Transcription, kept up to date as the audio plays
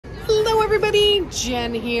everybody,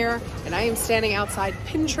 Jen here, and I am standing outside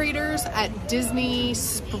Pin Traders at Disney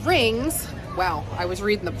Springs. Wow, I was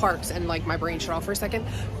reading the parks and like my brain shut off for a second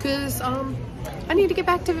because I need to get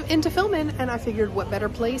back into filming, and I figured what better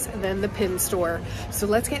place than the pin store. So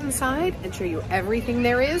let's get inside and show you everything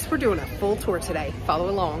there is. We're doing a full tour today. Follow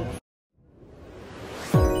along.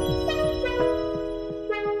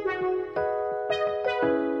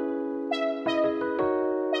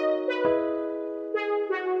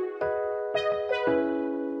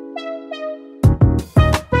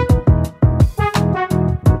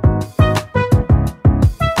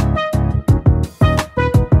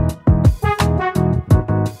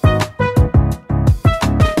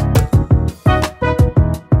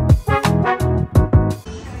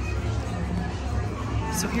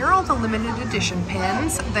 So here are all the limited edition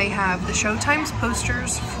pins. They have the Showtimes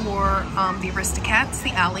posters for the Aristocats,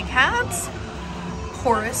 the Alley Cats,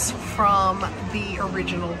 Horace from the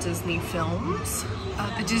original Disney films,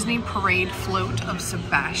 the Disney Parade float of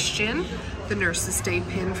Sebastian. The Nurse's Day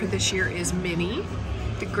pin for this year is Minnie.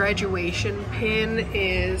 The graduation pin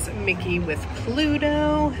is Mickey with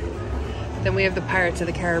Pluto. Then we have the Pirates of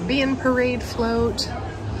the Caribbean Parade float.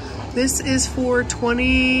 This is for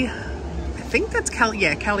I think that's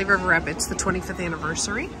Cali River Rapids, the 25th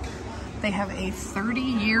anniversary. They have a 30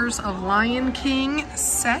 Years of Lion King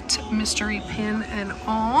set, mystery pin and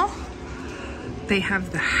all. They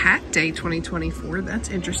have the Hat Day 2024, that's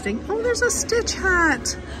interesting. Oh, there's a Stitch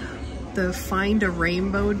hat. The Find a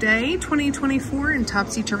Rainbow Day 2024 in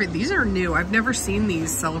Topsy Turvy. These are new, I've never seen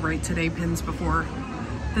these Celebrate Today pins before.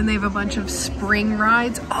 Then they have a bunch of spring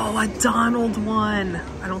rides. Oh, a Donald one.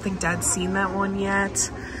 I don't think Dad's seen that one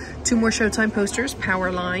yet. Two more Showtime posters,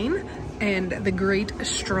 Powerline and The Great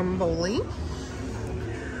Stromboli.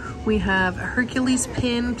 We have a Hercules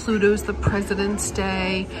pin, Pluto's the President's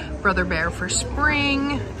Day, Brother Bear for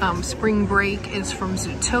spring, Spring Break is from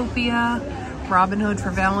Zootopia, Robin Hood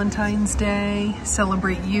for Valentine's Day,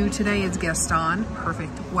 Celebrate You today is Gaston,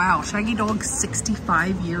 perfect. Wow, Shaggy Dog's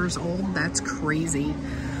 65 years old, that's crazy.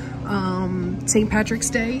 St.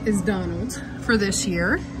 Patrick's Day is Donald for this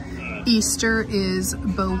year. Easter is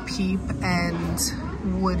Bo Peep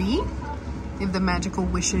and Woody. We have the Magical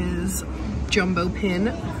Wishes jumbo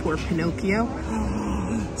pin for Pinocchio.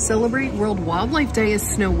 Celebrate World Wildlife Day is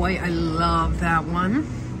Snow White. I love that one.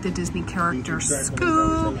 The Disney character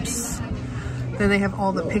scoops. Then they have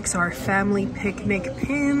all the Pixar Family Picnic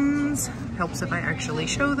pins. Helps if I actually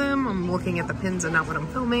show them. I'm looking at the pins and not what I'm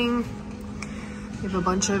filming. We have a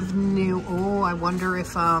bunch of new, I wonder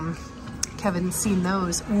if Kevin's seen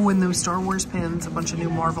those. Oh, and those Star Wars pins, a bunch of new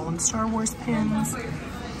Marvel and Star Wars pins.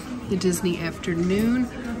 The Disney Afternoon.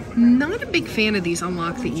 Not a big fan of these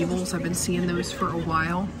Unlock the Evils. I've been seeing those for a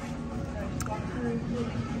while.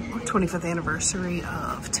 25th anniversary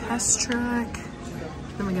of Test Track.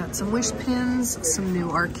 Then we got some Wish pins, some new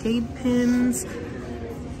arcade pins.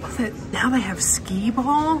 Now they have Skee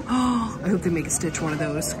Ball. Oh, I hope they make a Stitch one of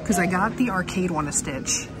those because I got the arcade one of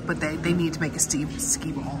Stitch, but they need to make a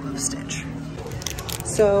Skee Ball of Stitch.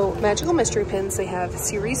 So Magical Mystery Pins, they have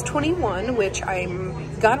Series 21, which I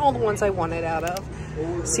got all the ones I wanted out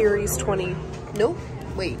of. Series 20, nope,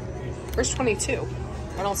 wait, where's 22?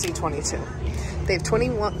 I don't see 22. They have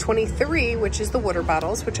 21, 23, which is the water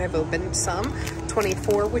bottles, which I've opened some.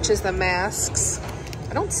 24, which is the masks.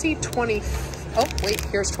 I don't see 20. Oh, wait,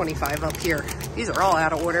 here's 25 up here. These are all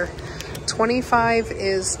out of order. 25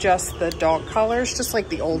 is just the dog collars, just like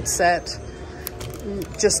the old set.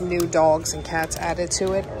 Just new dogs and cats added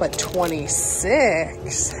to it. But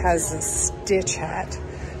 26 has a Stitch hat.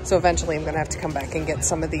 So eventually I'm gonna have to come back and get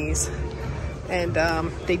some of these. And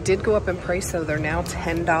they did go up in price, though. They're now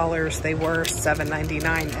 $10. They were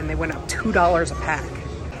 $7.99, and they went up $2 a pack.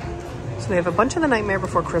 So they have a bunch of the Nightmare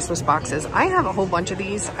Before Christmas boxes. I have a whole bunch of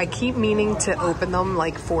these. I keep meaning to open them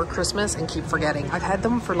like for Christmas and keep forgetting. I've had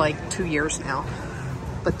them for like 2 years now.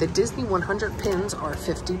 But the Disney 100 pins are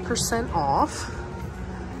 50% off.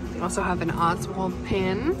 They also have an Oswald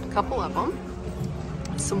pin, a couple of them.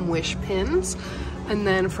 Some Wish pins. And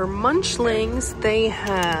then for Munchlings, they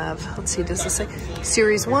have, let's see, does this say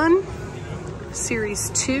Series 1,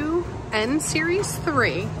 Series 2, and Series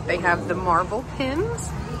 3. They have the Marvel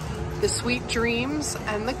pins, the Sweet Dreams,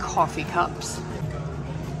 and the coffee cups.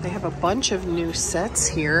 They have a bunch of new sets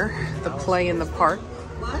here. The Play in the Park.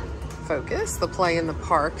 Focus. The Play in the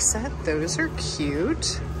Park set. Those are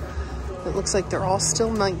cute. It looks like they're all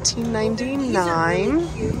still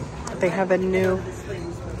 $19.99. They have a new...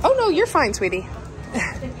 Oh no, you're fine, sweetie.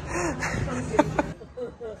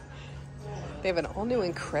 They have an all-new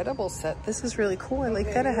Incredible set. This is really cool. I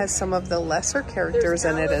like that it has some of the lesser characters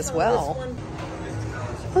in it as well.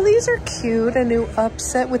 Oh, these are cute. A new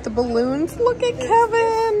upset with the balloons. Look at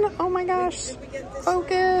Kevin. Oh my gosh.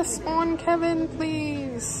 Focus on Kevin,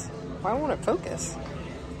 please. Why won't it focus?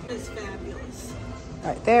 It's fabulous. All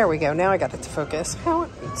right, there we go. Now I got it to focus. Oh,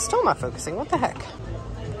 it's still not focusing. What the heck?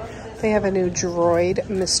 They have a new droid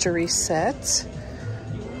mystery set.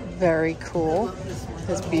 Very cool.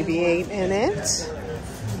 Has BB-8 in it.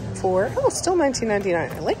 Still $19.99.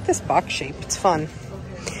 I like this box shape. It's fun.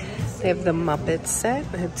 They have the Muppet set.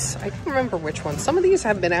 I don't remember which one. Some of these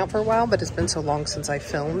have been out for a while, but it's been so long since I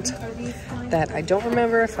filmed that I don't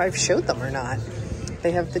remember if I've showed them or not.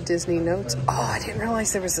 They have the Disney Notes. Oh, I didn't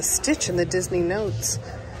realize there was a Stitch in the Disney Notes.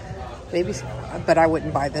 Maybe, but I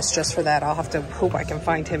wouldn't buy this just for that. I'll have to hope I can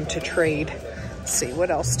find him to trade. Let's see, what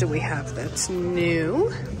else do we have that's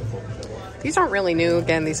new? These aren't really new.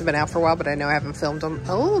 Again, these have been out for a while, but I know I haven't filmed them.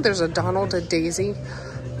 Oh, there's a Donald, a Daisy.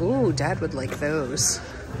 Ooh, Dad would like those.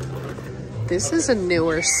 This is a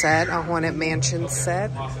newer set, a Haunted Mansion set.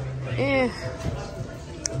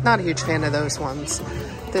 Not a huge fan of those ones.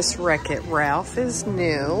 This Wreck-It Ralph is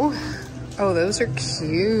new. Oh, those are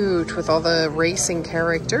cute with all the racing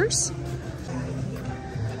characters.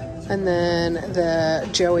 And then the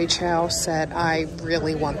Joey Chow set, I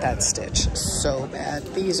really want that Stitch so bad.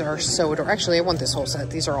 These are so adorable. Actually, I want this whole set.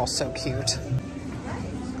 These are all so cute.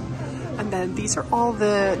 And then these are all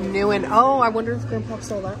the new and, oh, I wonder if Grandpa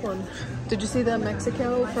saw that one. Did you see the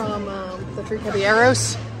Mexico from the Three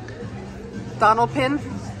Caballeros? Donald pin.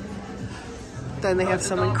 Then they have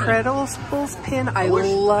some Incredibles pin. I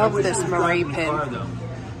love this Marie pin.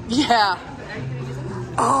 Yeah.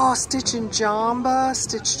 Oh, Stitch and Jamba,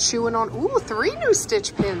 Stitch chewing on. Ooh, 3 new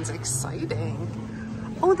Stitch pins.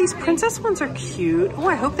 Exciting. Oh, these princess ones are cute. Oh,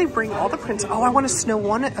 I hope they bring all the princess. Oh, I want a Snow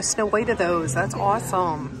White of those. That's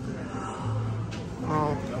awesome.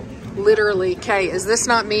 Oh, literally. Kay, is this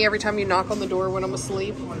not me every time you knock on the door when I'm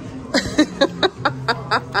asleep?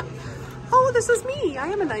 Oh, this is me. I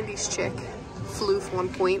am a 90s chick. Floof 1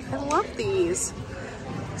 point. I love these.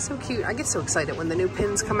 So cute. I get so excited when the new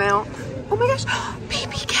pins come out. Oh my gosh,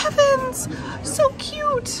 baby Kevin's. So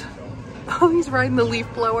cute. Oh, he's riding the leaf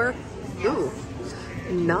blower. Ooh,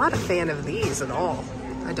 not a fan of these at all.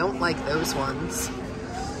 I don't like those ones.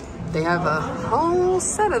 They have a whole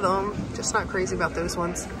set of them. Just not crazy about those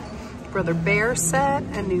ones. Brother Bear set,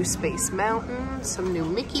 a new Space Mountain, some new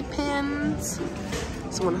Mickey pins,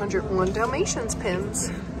 some 101 Dalmatians pins.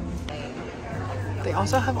 They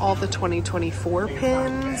also have all the 2024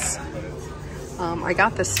 pins. I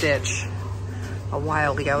got the Stitch a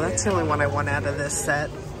while ago. That's the only one I want out of this set.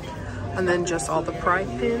 And then just all the Pride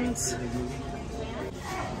pins.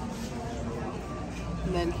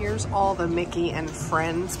 And then here's all the Mickey and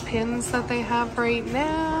Friends pins that they have right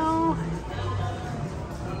now.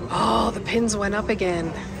 Oh, the pins went up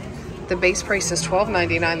again. The base price is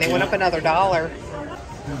 $12.99. They went up another $1.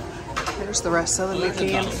 There's the rest of the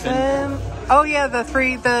Mickey and Finn. Oh yeah,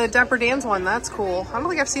 the Dapper Dan's one. That's cool. I don't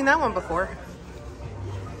think I've seen that one before.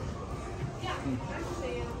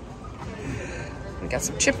 We got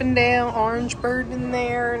some Chippendale, Orange Bird in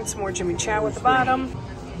there, and some more Jimmy Chow at the bottom.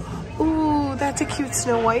 Ooh, that's a cute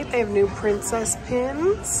Snow White. They have new princess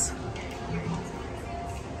pins.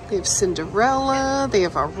 They have Cinderella. They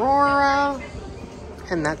have Aurora.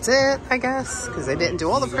 And that's it, I guess, because they didn't do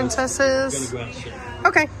all the princesses.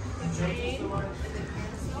 Okay.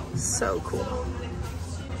 So cool.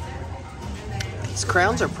 These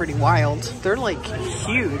crowns are pretty wild. They're like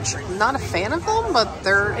huge. I'm not a fan of them, but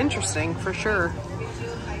they're interesting for sure.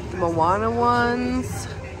 The Moana ones.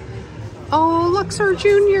 Oh, Luxor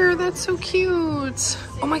Jr., that's so cute.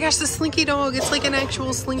 Oh my gosh, the Slinky dog. It's like an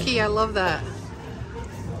actual Slinky. I love that.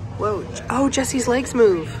 Whoa. Oh, Jesse's legs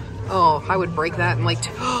move. Oh, I would break that in like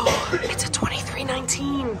oh, it's a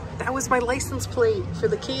 2319. That was my license plate for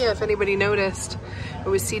the Kia, if anybody noticed. It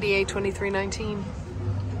was CDA 2319.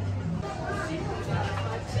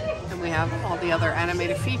 And we have all the other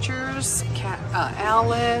animated features.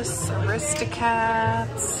 Alice,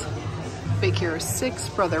 Aristocats, Big Hero 6,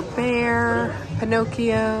 Brother Bear,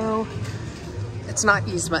 Pinocchio. It's not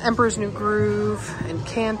Yzma, Emperor's New Groove,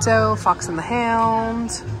 Encanto, Fox and the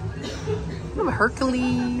Hound,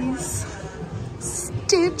 Hercules,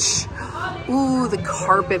 Stitch. Ooh, the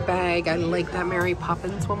carpet bag. I like that Mary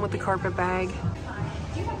Poppins one with the carpet bag.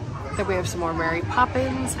 Then we have some more Mary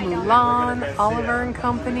Poppins, Mulan, Oliver and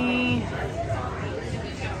Company.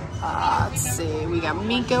 Let's see, we got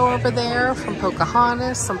Miko over there from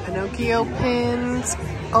Pocahontas, some Pinocchio pins.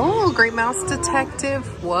 Oh, Great Mouse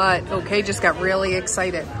Detective. What? Okay, just got really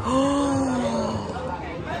excited. Oh,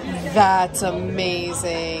 that's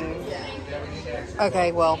amazing.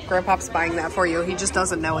 Okay, well, Grandpa's buying that for you. He just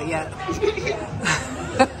doesn't know it yet.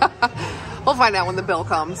 We'll find out when the bill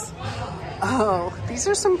comes. Oh, these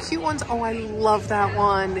are some cute ones. Oh, I love that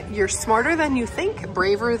one. You're smarter than you think,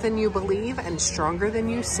 braver than you believe, and stronger than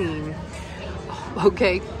you seem.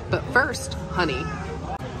 Okay, but first, honey.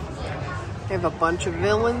 They have a bunch of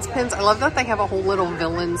villains pins. I love that they have a whole little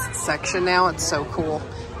villains section now. It's so cool.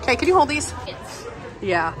 Okay, can you hold these? Yes.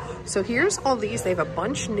 Yeah, so here's all these. They have a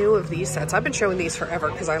bunch new of these sets. I've been showing these forever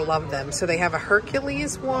because I love them. So they have a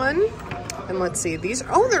Hercules one. And let's see, these,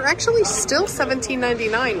 oh, they're actually still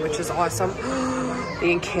 $17.99, which is awesome. The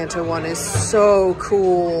Encanto one is so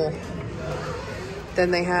cool.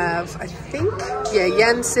 Then they have, I think, yeah,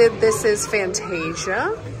 Yen Sid, this is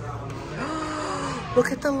Fantasia.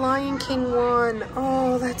 Look at the Lion King one.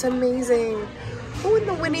 Oh, that's amazing. Oh, and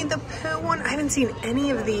the Winnie the Pooh one. I haven't seen any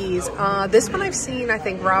of these. This one I've seen, I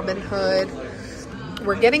think, Robin Hood.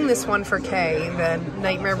 We're getting this one for Kay, the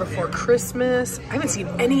Nightmare Before Christmas. I haven't seen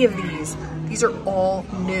any of these. These are all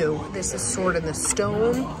new. This is Sword in the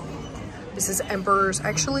Stone. This is Emperor's.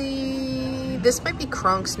 Actually, this might be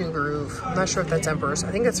Kronk's New Groove. I'm not sure if that's Emperor's.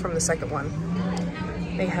 I think that's from the second one.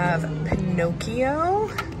 They have Pinocchio.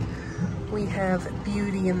 We have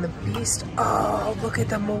Beauty and the Beast. Oh, look at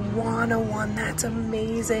the Moana one. That's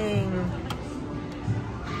amazing.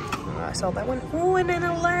 I saw that one. Oh, and an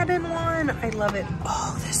Aladdin one. I love it.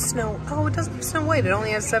 Oh, this Snow. Oh, it doesn't have Snow White. It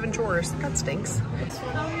only has 7 drawers. That stinks.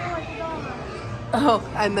 Oh,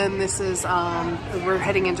 and then this is, we're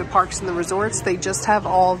heading into Parks and the Resorts. They just have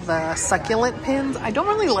all the succulent pins. I don't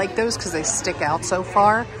really like those because they stick out so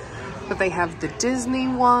far. But they have the Disney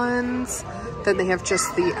ones. Then they have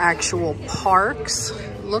just the actual parks,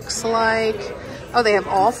 looks like. Oh, they have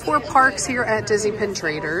all 4 parks here at Disney Pin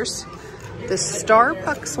Traders. The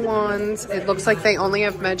Starbucks ones, it looks like they only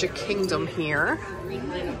have Magic Kingdom here.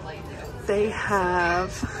 They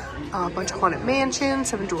have a bunch of Haunted Mansion,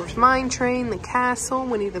 Seven Dwarfs Mine Train, The Castle,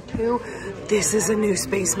 Winnie the Pooh. This is a new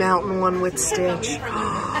Space Mountain one with Stitch.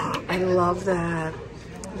 I love that.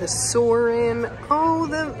 The Soarin', oh,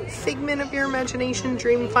 the figment of your imagination,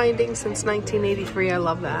 dream finding since 1983. I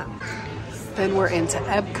love that. Then we're into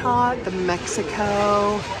Epcot, the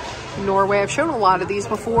Mexico, Norway. I've shown a lot of these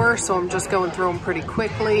before, so I'm just going through them pretty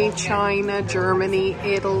quickly. China, Germany,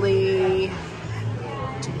 Italy,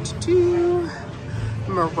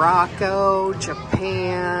 Morocco,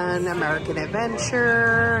 Japan, American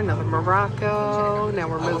Adventure, another Morocco. Now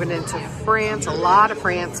we're moving into France, a lot of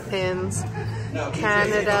France pins.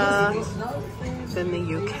 Canada, then the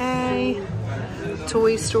UK,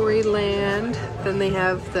 Toy Story Land, then they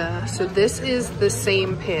have the, so this is the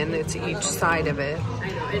same pin, it's each side of it. I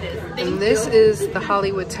know, it is. And this is the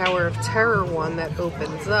Hollywood Tower of Terror one that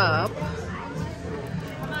opens up,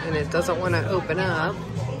 and it doesn't want to open up,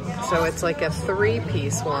 so it's like a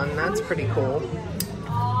 3-piece one. That's pretty cool.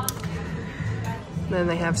 Then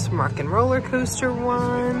they have some Rock and Roller Coaster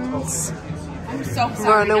ones. I'm so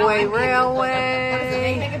sorry. Runaway Railway.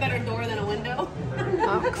 They make a better door than a window.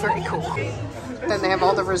 Oh, very cool. Then they have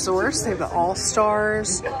all the resorts. They have the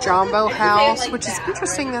All-Stars, Jumbo House, which is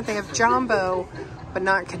interesting that they have Jumbo, but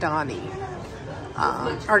not Kidani.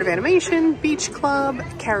 Art of Animation, Beach Club,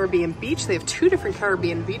 Caribbean Beach. They have 2 different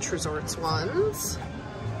Caribbean Beach Resorts ones.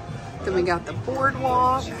 Then we got the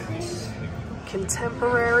Boardwalk,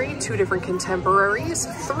 Contemporary, 2 different Contemporaries,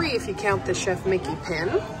 3 if you count the Chef Mickey pin.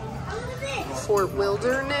 Fort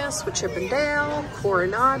Wilderness with Chip and Dale,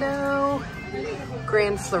 Coronado,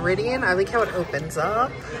 Grand Floridian. I like how it opens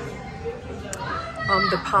up.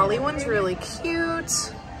 The Poly one's really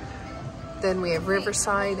cute. Then we have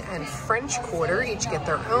Riverside and French Quarter, each get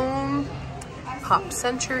their own. Pop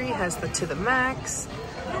Century has the To the Max.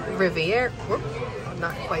 Riviera, whoop,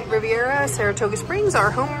 not quite Riviera, Saratoga Springs,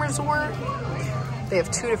 our home resort. They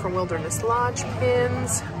have 2 different Wilderness Lodge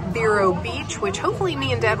pins. Vero Beach, which hopefully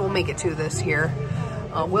me and Dad will make it to this year.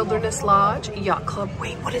 Wilderness Lodge, Yacht Club.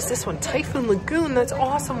 Wait, what is this one? Typhoon Lagoon. That's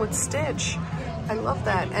awesome with Stitch. I love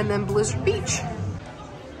that. And then Blizzard Beach.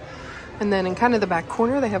 And then in kind of the back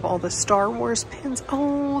corner, they have all the Star Wars pins.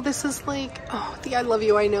 Oh, this is like, oh, the I Love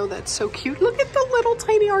You, I Know. That's so cute. Look at the little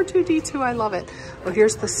tiny R2-D2. I love it. Oh,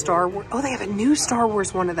 here's the Star Wars. Oh, they have a new Star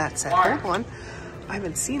Wars one of that set. Hold on. I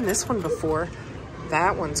haven't seen this one before.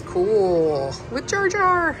 That one's cool. With Jar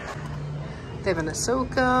Jar. They have an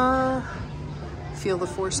Ahsoka. Feel the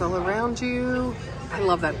Force all around you. I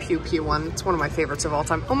love that Pew Pew one. It's one of my favorites of all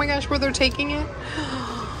time. Oh my gosh, where they're taking it.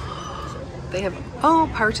 They have, oh,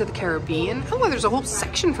 Pirates of the Caribbean. Oh, there's a whole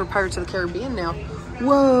section for Pirates of the Caribbean now.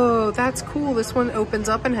 Whoa, that's cool. This one opens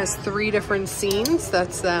up and has 3 different scenes.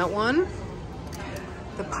 That's that one.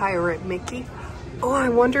 The Pirate Mickey. Oh, I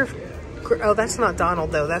wonder if, oh, that's not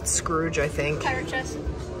Donald though. That's Scrooge, I think. Pirate chest.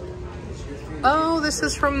 Oh, this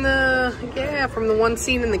is from the, yeah, from the one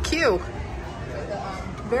scene in the queue.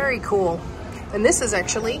 Very cool. And this is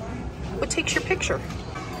actually what takes your picture.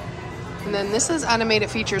 And then this is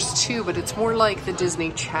animated features too, but it's more like the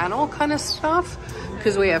Disney Channel kind of stuff.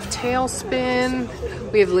 Because we have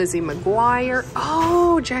Tailspin, we have Lizzie McGuire.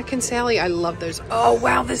 Oh, Jack and Sally, I love those. Oh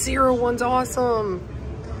wow, the Zero one's awesome.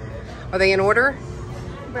 Are they in order?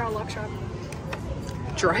 Barrel Lock Shop.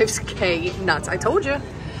 Drives Kay nuts, I told you.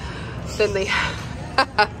 Then they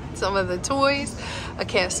have some of the toys,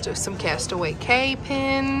 some Castaway K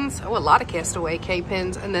pins. Oh, a lot of Castaway K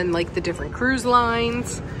pins. And then like the different cruise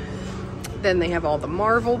lines. Then they have all the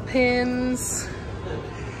Marvel pins.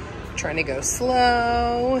 Trying to go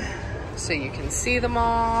slow so you can see them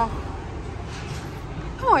all.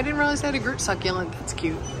 Oh, I didn't realize they had a Groot succulent. That's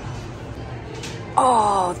cute.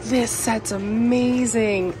 Oh, this set's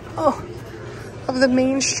amazing. Oh, of the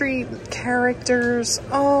Main Street characters.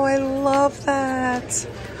 Oh, I love that.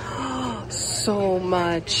 Oh, so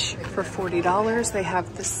much. For $40, they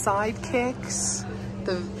have the sidekicks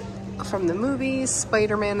from the movies,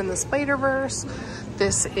 Spider-Man and the Spider-Verse.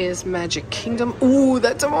 This is Magic Kingdom. Ooh,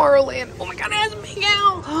 that's Tomorrowland. Oh my God, it has Big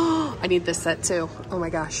Al. Oh, I need this set too. Oh my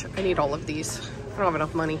gosh, I need all of these. I don't have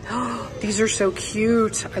enough money. These are so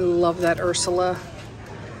cute. I love that Ursula.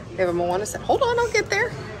 They have a Moana set. Hold on, I'll get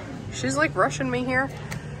there. She's like rushing me here.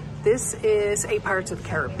 This is a Pirates of the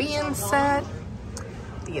Caribbean set.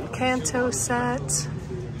 The Encanto set.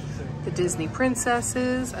 The Disney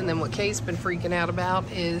Princesses, and then what Kay's been freaking out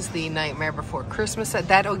about is the Nightmare Before Christmas set.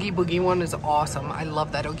 That Oogie Boogie one is awesome. I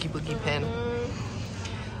love that Oogie Boogie pin.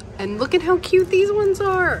 And look at how cute these ones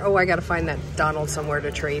are. Oh, I gotta find that Donald somewhere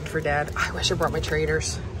to trade for Dad. I wish I brought my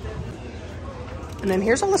traders. And then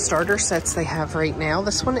here's all the starter sets they have right now.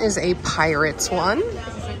 This one is a Pirates one.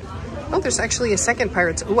 Oh, there's actually a second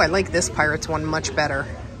Pirates. Oh, I like this Pirates one much better.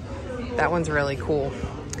 That one's really cool.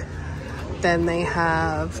 Then they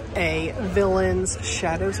have a Villains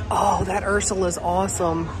Shadows. Oh, that Ursula's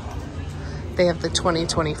awesome. They have the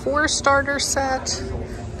 2024 starter set.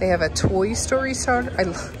 They have a Toy Story starter. I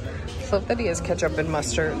love that he has ketchup and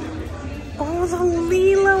mustard. Oh, the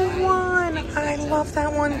Lilo one. I love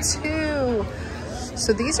that one too.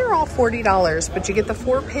 So these are all $40, but you get the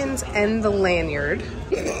 4 pins and the lanyard.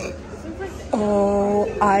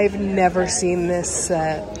 Oh, I've never seen this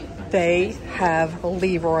set. They have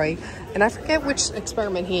Leroy. And I forget which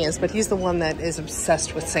experiment he is, but he's the one that is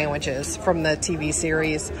obsessed with sandwiches from the TV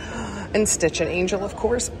series. And Stitch and Angel, of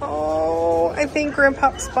course. Oh, I think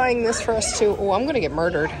Grandpa's buying this for us too. Oh, I'm gonna get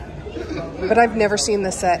murdered. But I've never seen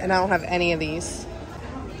this set, and I don't have any of these.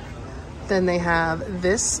 Then they have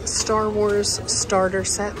this Star Wars starter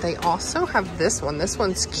set. They also have this one. This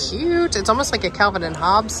one's cute. It's almost like a Calvin and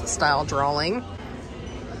Hobbes style drawing.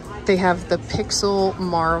 They have the Pixel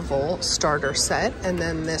Marvel starter set, and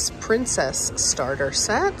then this Princess starter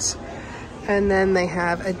set. And then they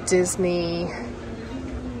have a Disney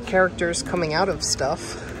characters coming out of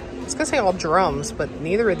stuff. It's gonna say all drums, but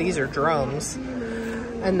neither of these are drums.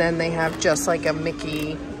 And then they have just like a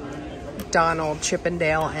Mickey, Donald, Chip and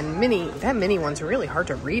Dale, and Minnie. That Minnie one's really hard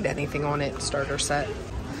to read anything on it, starter set.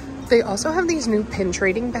 They also have these new pin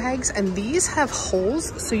trading bags, and these have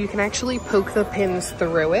holes so you can actually poke the pins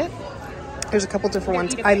through it. There's a couple different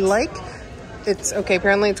ones. I like, it's okay,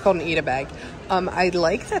 apparently it's called an Eat a Bag. I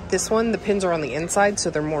like that this one, the pins are on the inside so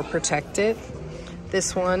they're more protected.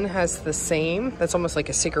 This one has the same, that's almost like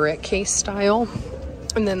a cigarette case style.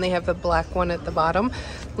 And then they have the black one at the bottom.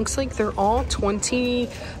 Looks like they're all 20,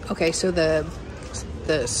 okay, so the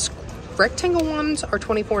rectangle ones are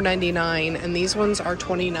 $24.99 and these ones are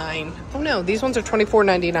 $29. Oh no, these ones are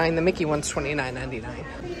 $24.99. The Mickey one's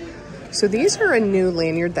 $29.99. So these are a new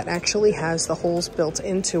lanyard that actually has the holes built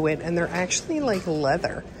into it, and they're actually like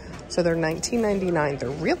leather. So they're $19.99. They're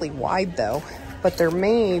really wide though, but they're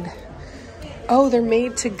made, oh, they're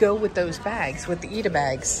made to go with those bags, with the Eat a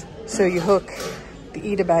Bags. So you hook the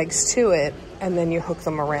Eat a Bags to it and then you hook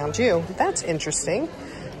them around you. That's interesting.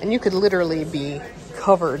 And you could literally be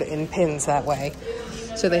covered in pins that way.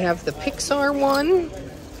 So they have the Pixar one.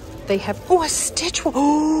 They have, oh, a Stitch one.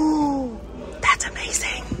 Oh, that's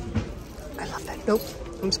amazing. I love that. Nope,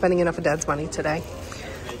 I'm spending enough of Dad's money today.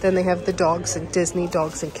 Then they have the dogs and Disney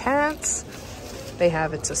Dogs and Cats. They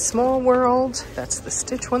have It's a Small World. That's the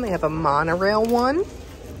Stitch one. They have a monorail one.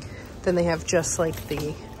 Then they have just like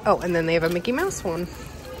the, oh, and then they have a Mickey Mouse one.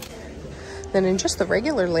 Then in just the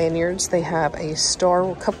regular lanyards, they have a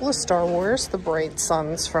couple of Star Wars, the Bright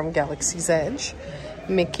Suns from Galaxy's Edge.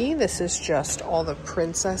 Mickey, this is just all the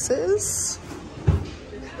princesses.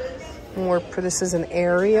 This is an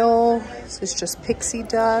Ariel. This is just Pixie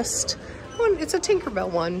Dust. Oh, it's a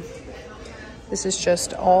Tinkerbell one. This is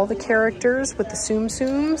just all the characters with the Tsum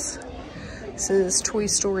Tsums. This is Toy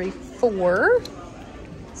Story 4.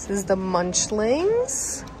 This is the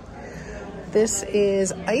Munchlings. This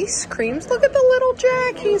is Ice Creams. Look at the little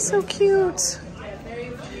Jack, he's so cute.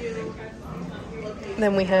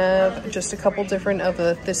 Then we have just a couple different of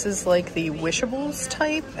the, this is like the Wishables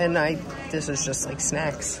type, and this is just like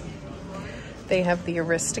snacks. They have the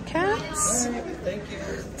Aristocats.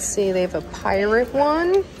 Let's see, they have a pirate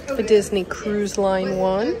one, the Disney Cruise Line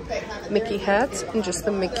one, Mickey hats, and just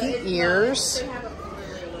the Mickey ears.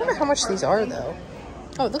 I wonder how much these are though.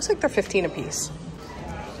 Oh, it looks like they're 15 a piece.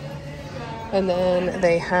 And then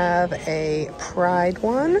they have a Pride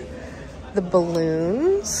one, the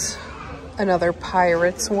balloons, another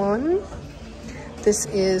Pirates one. This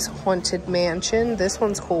is Haunted Mansion. This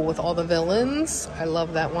one's cool with all the villains. I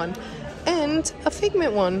love that one. And a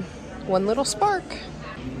Figment one, One Little Spark.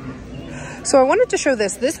 So I wanted to show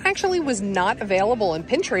this. This actually was not available in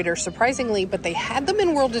Pin Trader, surprisingly, but they had them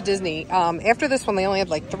in World of Disney. After this one, they only had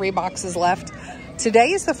like 3 boxes left.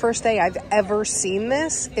 Today is the first day I've ever seen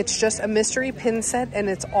this. It's just a mystery pin set, and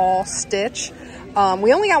it's all Stitch.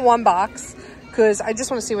 We only got 1 box because I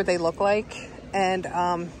just want to see what they look like. And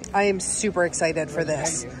I am super excited for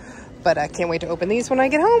this. But I can't wait to open these when I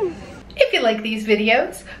get home. If you like these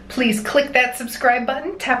videos, please click that subscribe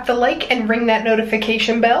button, tap the like, and ring that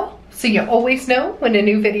notification bell so you always know when a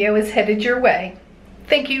new video is headed your way.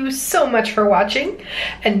 Thank you so much for watching,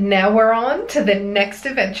 and now we're on to the next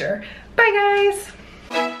adventure. Bye guys!